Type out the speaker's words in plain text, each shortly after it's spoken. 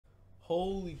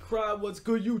Holy crap, what's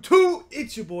good YouTube?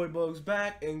 It's your boy Bugz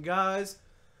back, and guys,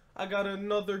 I got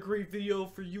another great video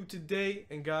for you today.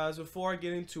 And guys, before I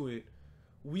get into it,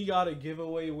 we got a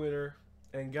giveaway winner.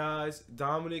 And guys,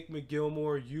 Dominic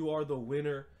McGilmore, you are the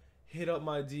winner. Hit up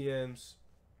my DMs.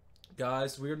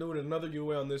 Guys, we are doing another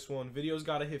giveaway on this one. Video's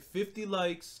got to hit 50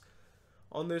 likes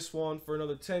on this one for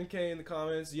another 10K in the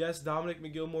comments. Yes, Dominic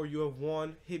McGilmore, you have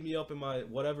won. Hit me up in my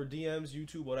whatever DMs,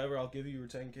 YouTube, whatever. I'll give you your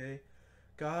 10K.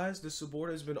 Guys, the support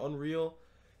has been unreal.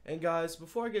 And guys,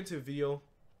 before I get into the video,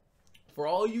 for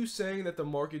all you saying that the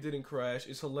market didn't crash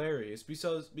is hilarious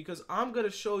because I'm going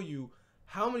to show you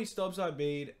how many stubs I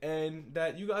made and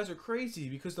that you guys are crazy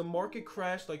because the market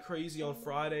crashed like crazy on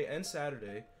Friday and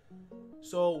Saturday.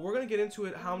 So we're going to get into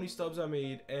it, how many stubs I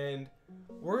made, and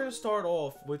we're going to start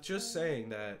off with just saying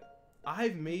that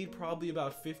I've made probably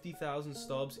about 50,000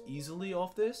 stubs easily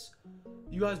off this.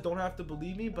 You guys don't have to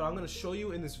believe me, but I'm going to show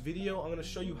you in this video. I'm going to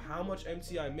show you how much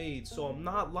MT I made, so I'm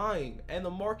not lying. And the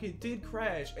market did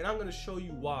crash, and I'm going to show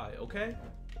you why, okay?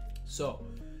 So,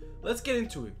 let's get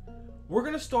into it. We're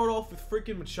going to start off with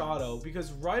freaking Machado,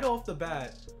 because right off the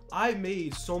bat, I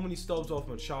made so many stubs off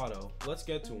Machado. Let's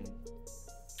get to him.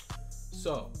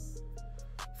 So,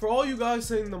 for all you guys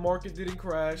saying the market didn't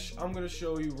crash, I'm going to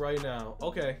show you right now.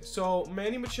 Okay, so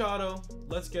Manny Machado,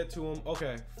 let's get to him.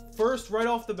 Okay, first, right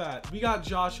off the bat, we got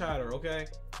Josh Hader, okay?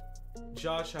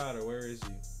 Josh Hader, where is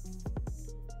he?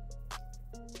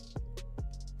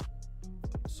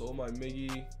 Sold my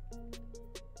Miggy.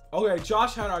 Okay,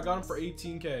 Josh Hader, I got him for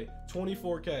 18K,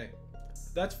 24K.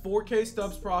 That's 4K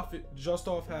stubs profit just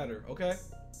off Hader, okay?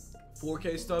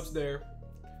 4K stubs there.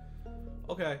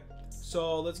 Okay.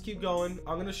 So let's keep going.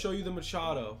 I'm gonna show you the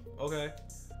Machado. Okay,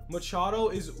 Machado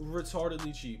is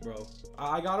retardedly cheap, bro.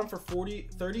 I got him for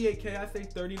 38K, I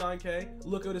think 39K.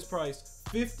 Look at his price,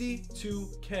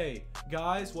 52K.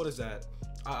 Guys, what is that?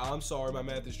 I'm sorry, my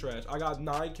math is trash. I got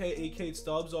 9K, 8K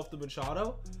stubs off the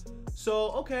Machado.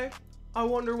 So okay, I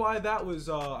wonder why that was.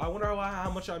 I wonder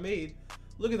how much I made.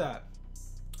 Look at that.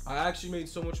 I actually made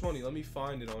so much money. Let me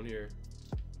find it on here.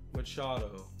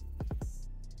 Machado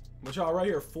right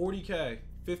here, 40K,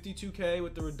 52K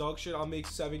with the reduction. I'll make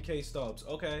 7K stubs.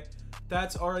 Okay,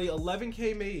 that's already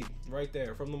 11K made right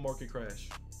there from the market crash.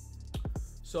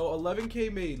 So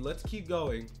 11K made. Let's keep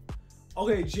going.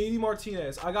 Okay, JD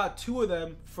Martinez, I got two of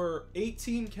them for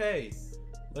 18K.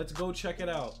 Let's go check it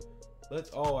out.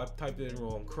 Oh, I typed it in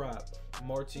wrong. Crap.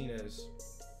 Martinez.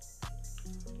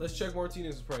 Let's check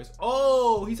Martinez's price.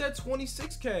 Oh, he's at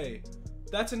 26K.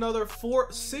 That's another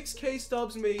 6K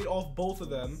stubs made off both of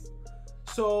them.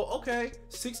 So, okay,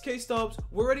 6K stubs.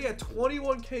 We're already at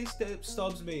 21K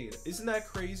stubs made. Isn't that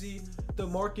crazy? The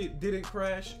market didn't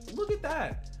crash. Look at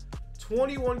that.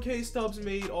 21K stubs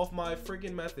made off my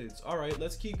freaking methods. All right,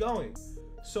 let's keep going.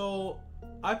 So,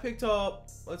 I picked up,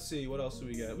 let's see, what else do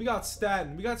we get? We got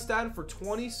Stanton. We got Stanton for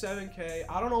 27K.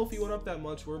 I don't know if he went up that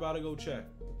much. We're about to go check.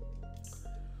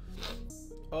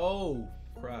 Oh,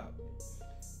 crap.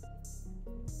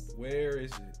 Where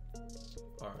is it?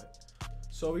 All right.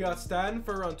 So we got Stanton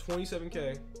for around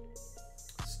 27K.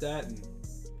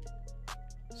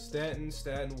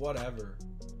 Stanton, whatever.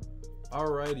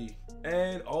 Alrighty.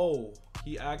 And oh,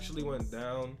 he actually went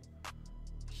down.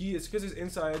 It's because his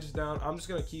inside edge is down. I'm just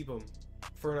gonna keep him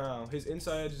for now. His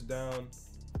inside edge is down.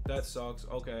 That sucks.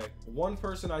 Okay. One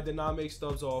person I did not make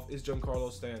stubs off is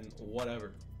Giancarlo Stanton.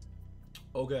 Whatever.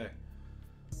 Okay.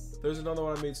 There's another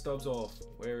one I made stubs off.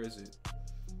 Where is it?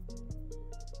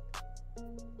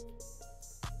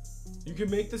 You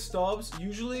can make the stubs.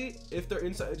 Usually, if their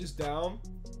inside edge is down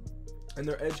and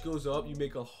their edge goes up, you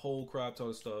make a whole crap ton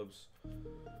of stubs.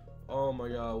 Oh my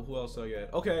god, who else did I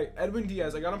get? Okay, Edwin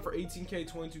Diaz. I got him for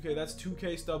 18K, 22K. That's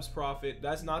 2K stubs profit.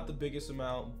 That's not the biggest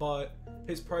amount, but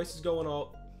his price is going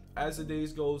up as the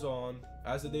days goes on.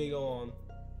 As the day go on.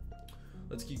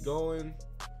 Let's keep going.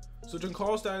 So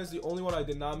Giancarlo Stanton is the only one I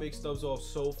did not make stubs off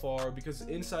so far because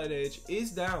the inside edge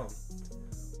is down.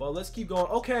 But let's keep going.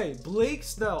 Okay, Blake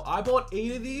Snell. I bought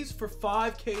 8 of these for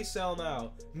 5K sell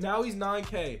now. Now he's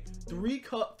 9K.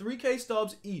 3K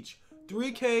stubs each.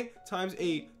 3K times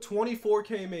 8.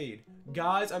 24K made.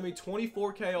 Guys, I made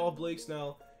 24K off Blake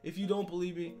Snell. If you don't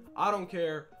believe me, I don't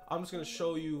care. I'm just going to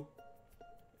show you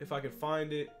if I can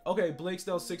find it. Okay, Blake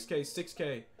Snell 6K,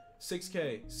 6K,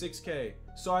 6K, 6K.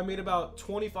 So I made about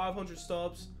 2,500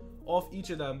 stubs off each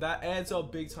of them. That adds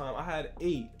up big time. I had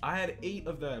 8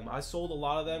 of them. I sold a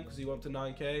lot of them because he went up to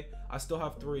 9K. I still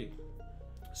have 3.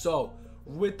 So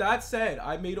with that said,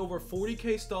 I made over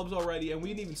 40K stubs already and we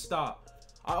didn't even stop.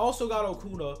 I also got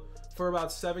Okuna for about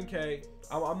 7K.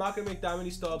 I'm not gonna make that many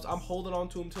stubs. I'm holding on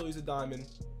to him until he's a diamond.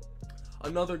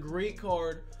 Another great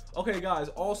card. Okay, guys,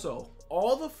 also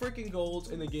all the freaking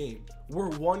golds in the game were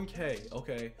 1K,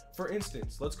 okay? For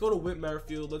instance, let's go to Whit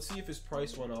Merrifield. Let's see if his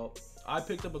price went up. I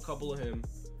picked up a couple of him.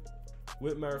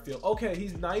 Whit Merrifield. Okay,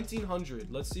 he's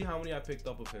 1900. Let's see how many I picked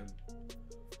up of him.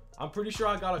 I'm pretty sure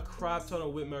I got a crap ton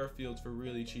of Whit Merrifields for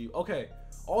really cheap. Okay,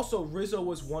 also Rizzo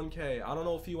was 1K. I don't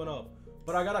know if he went up,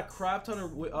 but I got a crap ton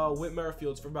of Whit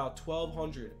Merrifields for about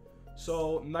 1200.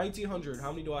 So 1900.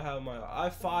 How many do I have in my? I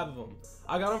have 5 of them.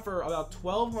 I got him for about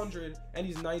 1200, and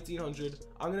he's 1900.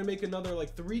 I'm gonna make another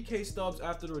like 3K stubs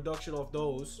after the reduction off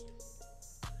those.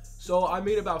 So I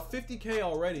made about 50K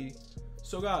already.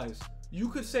 So guys, you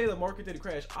could say the market didn't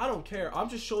crash. I don't care. I'm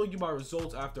just showing you my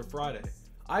results after Friday.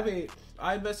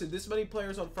 I invested this many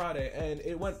players on Friday, and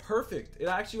it went perfect. It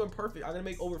actually went perfect. I'm gonna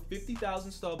make over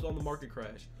 50,000 stubs on the market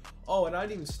crash. Oh, and I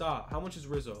didn't even stop. How much is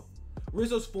Rizzo?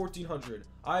 Rizzo's 1400.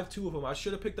 I have 2 of them. I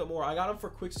should have picked up more. I got him for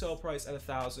quick sell price at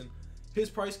 1,000. His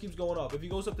price keeps going up. If he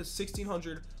goes up to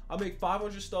 1600, I'll make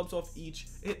 500 stubs off each.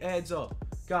 It adds up.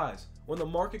 Guys, when the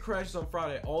market crashes on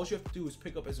Friday, all you have to do is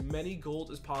pick up as many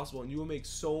gold as possible, and you will make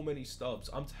so many stubs.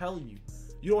 I'm telling you.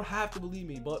 You don't have to believe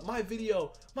me, but my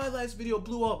last video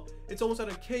blew up. It's almost at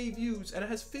 1K views, and it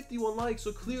has 51 likes,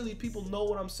 so clearly people know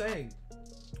what I'm saying.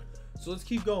 So let's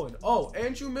keep going. Oh,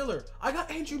 Andrew Miller. I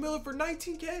got Andrew Miller for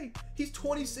 19K. He's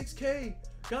 26K.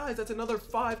 Guys, that's another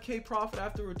 5K profit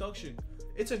after reduction.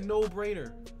 It's a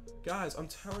no-brainer. Guys, I'm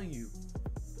telling you.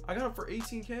 I got him for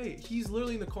 18K. He's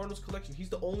literally in the Cardinals collection. He's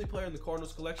the only player in the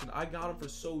Cardinals collection. I got him for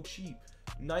so cheap.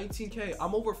 19K.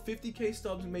 I'm over 50K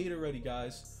stubs made already,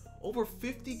 guys. Over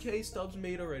 50K stubs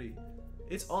made already.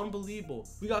 It's unbelievable.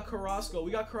 We got Carrasco. We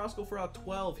got Carrasco for about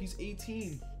 12. He's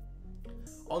 18.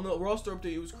 On the roster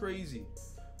update, it was crazy.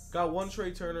 Got one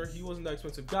Trey Turner. He wasn't that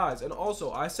expensive. Guys, and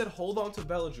also, I said hold on to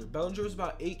Bellinger. Bellinger was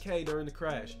about 8K during the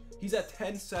crash. He's at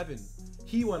 10.7.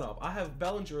 He went up. I have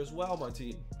Bellinger as well on my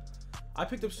team. I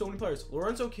picked up so many players.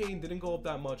 Lorenzo Cain didn't go up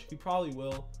that much. He probably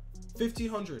will.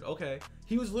 1,500. Okay.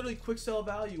 He was literally quick sell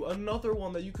value. Another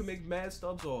one that you can make mad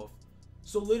stubs off.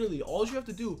 So literally, all you have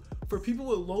to do for people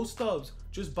with low stubs,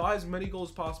 just buy as many goals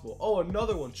as possible. Oh,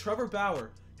 another one, Trevor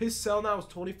Bauer. His sell now is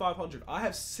 2,500. I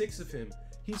have 6 of him.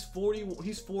 He's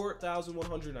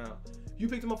 4,100 now. You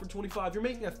picked him up for 25. You're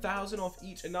making 1,000 off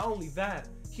each, and not only that,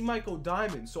 he might go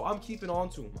diamond. So I'm keeping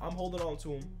on to him. I'm holding on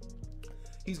to him.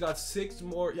 He's got 6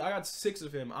 more. Yeah, I got 6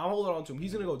 of him. I'm holding on to him.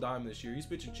 He's gonna go diamond this year. He's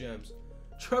pitching gems.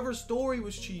 Trevor Story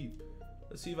was cheap.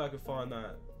 Let's see if I can find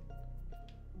that.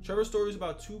 Trevor Story is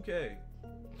about 2K.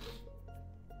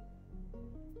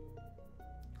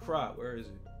 Crap, where is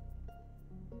it?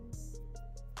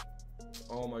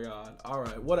 Oh my god.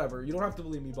 Alright, whatever. You don't have to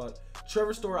believe me, but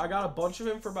Trevor Story, I got a bunch of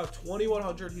him for about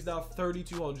 2,100. He's now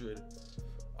 3,200.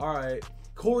 Alright.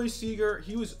 Corey Seager,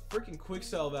 he was freaking quick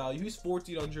sell value. He's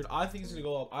 1,400. I think he's gonna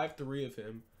go up. I have 3 of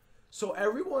him. So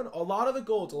everyone, a lot of the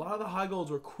golds, a lot of the high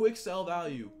golds were quick sell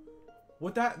value.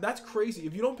 With that's crazy.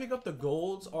 If you don't pick up the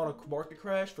golds on a market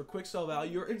crash for quick sell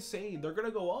value, you're insane. They're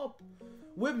gonna go up.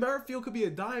 Whit Merrifield could be a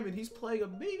diamond. He's playing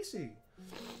amazing.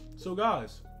 So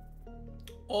guys,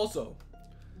 also,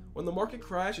 when the market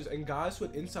crashes and guys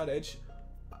with inside edge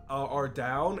are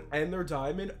down and they're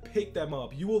diamond, pick them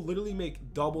up. You will literally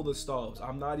make double the stubs.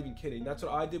 I'm not even kidding. That's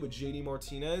what I did with JD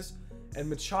Martinez and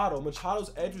Machado.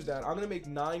 Machado's edge was down. I'm gonna make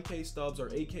 9K stubs or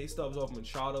 8K stubs off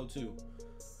Machado too.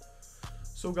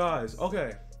 So guys,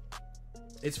 okay,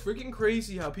 it's freaking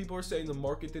crazy how people are saying the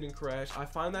market didn't crash. I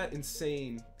find that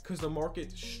insane because the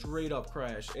market straight up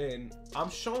crashed, and I'm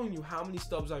showing you how many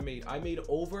stubs I made. I made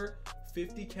over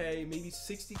 50K, maybe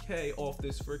 60K off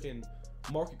this freaking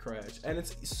market crash, and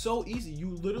it's so easy.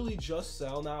 You literally just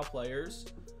sell now players.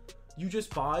 You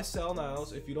just buy sell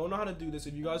nows. If you don't know how to do this,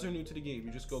 if you guys are new to the game, you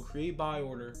just go create buy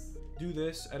order, do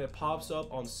this, and it pops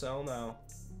up on sell now,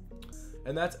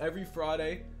 and that's every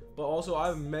Friday. But also, I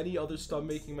have many other stub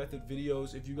making method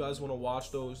videos. If you guys want to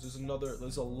watch those,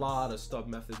 there's a lot of stub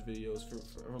method videos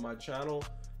for my channel.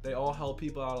 They all help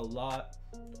people out a lot.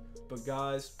 But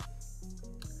guys,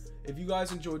 if you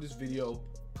guys enjoyed this video,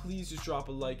 please just drop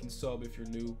a like and sub if you're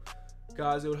new.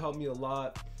 Guys, it would help me a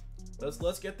lot.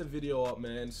 Let's get the video up,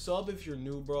 man. Sub if you're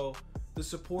new, bro. The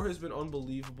support has been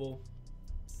unbelievable.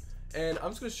 And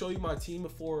I'm just gonna show you my team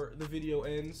before the video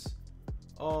ends.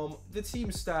 The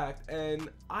team's stacked, and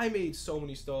I made so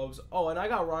many stubs. Oh, and I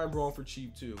got Ryan Braun for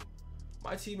cheap too.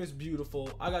 My team is beautiful.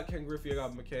 I got Ken Griffey, I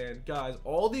got McCann. Guys,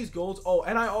 all these golds. Oh,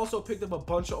 and I also picked up a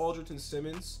bunch of Alderton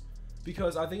Simmons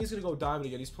because I think he's gonna go diamond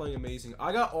again. He's playing amazing.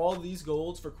 I got all these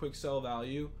golds for quick sell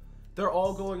value. They're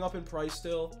all going up in price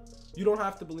still. You don't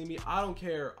have to believe me. I don't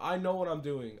care. I know what I'm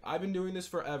doing. I've been doing this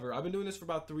forever. I've been doing this for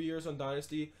about 3 years on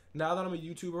Dynasty. Now that I'm a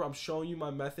YouTuber, I'm showing you my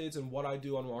methods and what I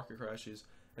do on market crashes.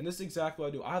 And this is exactly what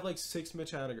I do. I have like 6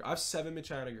 Mitch Hanigers. I have 7 Mitch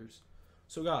Hanigers.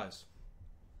 So, guys.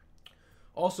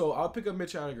 Also, I'll pick up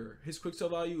Mitch Haniger. His quick sell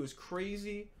value is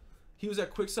crazy. He was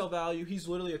at quick sell value. He's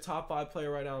literally a top 5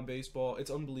 player right now in baseball. It's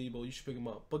unbelievable. You should pick him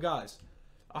up. But, guys,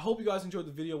 I hope you guys enjoyed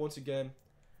the video once again.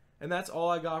 And that's all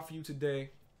I got for you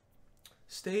today.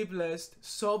 Stay blessed.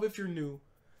 Sub if you're new.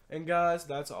 And, guys,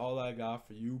 that's all I got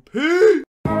for you. Peace!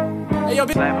 Hey, yo,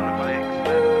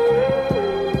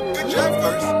 Good job,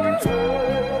 first.